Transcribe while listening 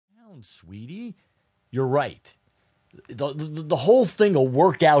down, sweetie. You're right. The whole thing will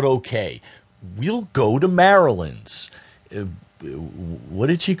work out okay. We'll go to Marilyn's. What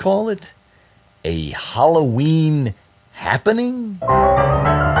did she call it? A Halloween happening?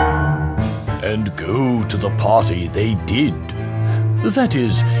 And go to the party they did. That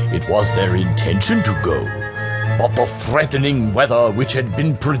is, it was their intention to go. But the threatening weather which had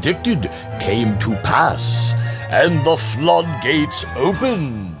been predicted came to pass, and the floodgates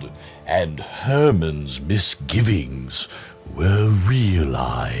opened, and Herman's misgivings were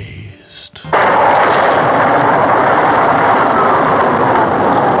realized.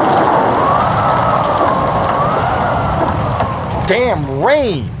 Damn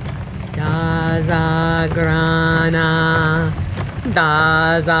rain! Dazagrana,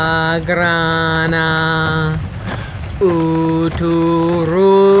 Dazagrana, Uturutu,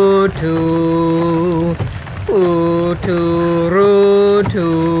 Uturutu,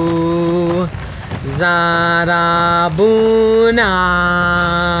 Zarabuna.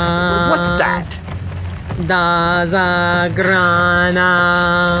 What's that? Dazagrana,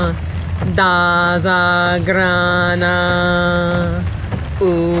 Dazagrana,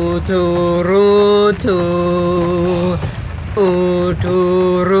 Uturutu,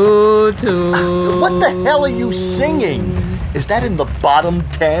 Uturutu. What the hell are you singing? Is that in the bottom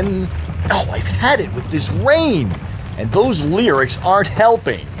 10? Oh, I've had it with this rain. And those lyrics aren't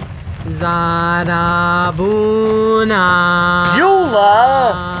helping. Zarabuna.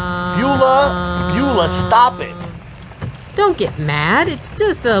 Beulah, stop it. Don't get mad. It's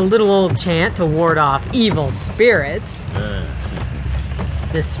just a little old chant to ward off evil spirits.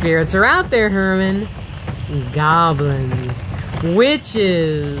 The spirits are out there, Herman. Goblins,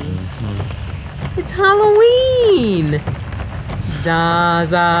 witches. It's Halloween.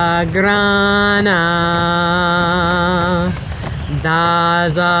 Dazagrana,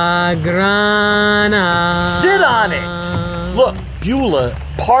 Dazagrana. Sit on it. Look, Beulah,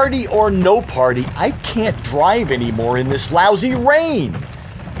 party or no party, I can't drive anymore in this lousy rain.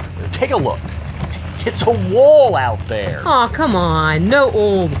 Take a look. It's a wall out there. Oh, come on. No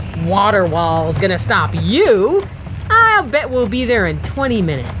old water wall's gonna stop you. I'll bet we'll be there in 20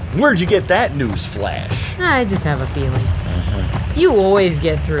 minutes. Where'd you get that news flash? I just have a feeling. You always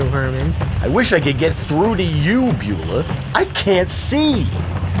get through, Herman. I wish I could get through to you, Beulah. I can't see.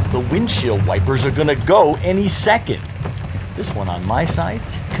 The windshield wipers are gonna go any second. This one on my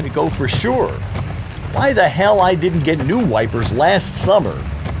side's gonna go for sure. Why the hell I didn't get new wipers last summer?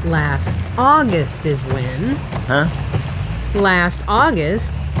 Last August is when. Huh? Last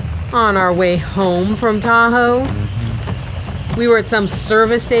August, on our way home from Tahoe. We were at some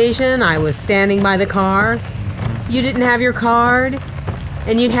service station. I was standing by the car. You didn't have your card,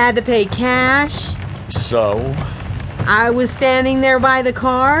 and you'd had to pay cash. So? I was standing there by the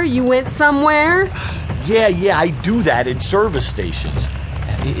car. You went somewhere. Yeah, I do that in service stations.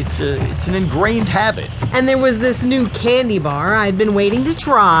 It's an ingrained habit. And there was this new candy bar I'd been waiting to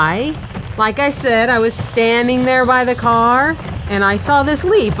try. Like I said, I was standing there by the car, and I saw this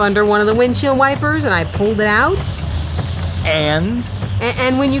leaf under one of the windshield wipers, and I pulled it out. And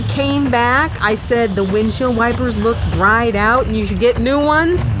when you came back, I said the windshield wipers look dried out and you should get new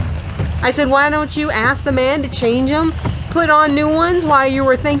ones. I said, why don't you ask the man to change them, put on new ones while you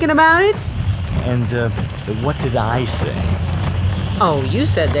were thinking about it? And what did I say? Oh, you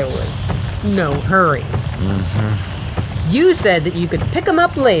said there was no hurry. You said that you could pick them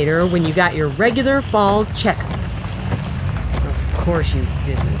up later when you got your regular fall checkup. Of course you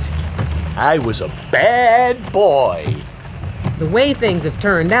didn't. I was a bad boy. The way things have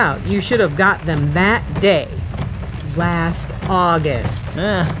turned out, you should have got them that day. Last August.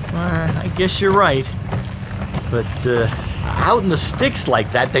 I guess you're right. But out in the sticks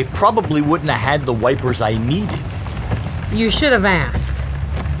like that, they probably wouldn't have had the wipers I needed. You should have asked.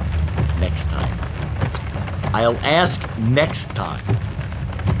 Next time. I'll ask next time.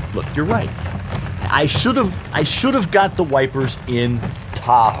 Look, you're right. I should have got the wipers in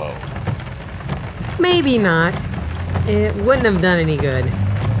Tahoe. Maybe not. It wouldn't have done any good.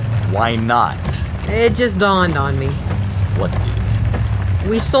 Why not? It just dawned on me. What did?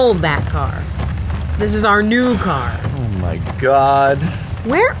 We sold that car. This is our new car. Oh my God.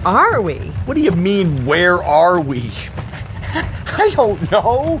 Where are we? What do you mean, where are we? I don't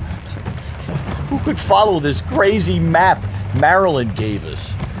know. Who could follow this crazy map Marilyn gave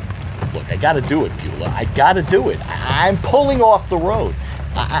us? Look, I gotta do it, Beulah. I gotta do it. I'm pulling off the road.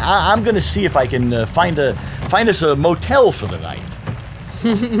 I'm gonna see if I can find us a motel for the night.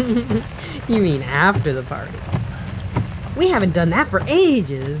 You mean after the party? We haven't done that for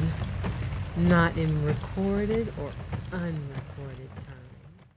ages. Not in recorded or unrecorded.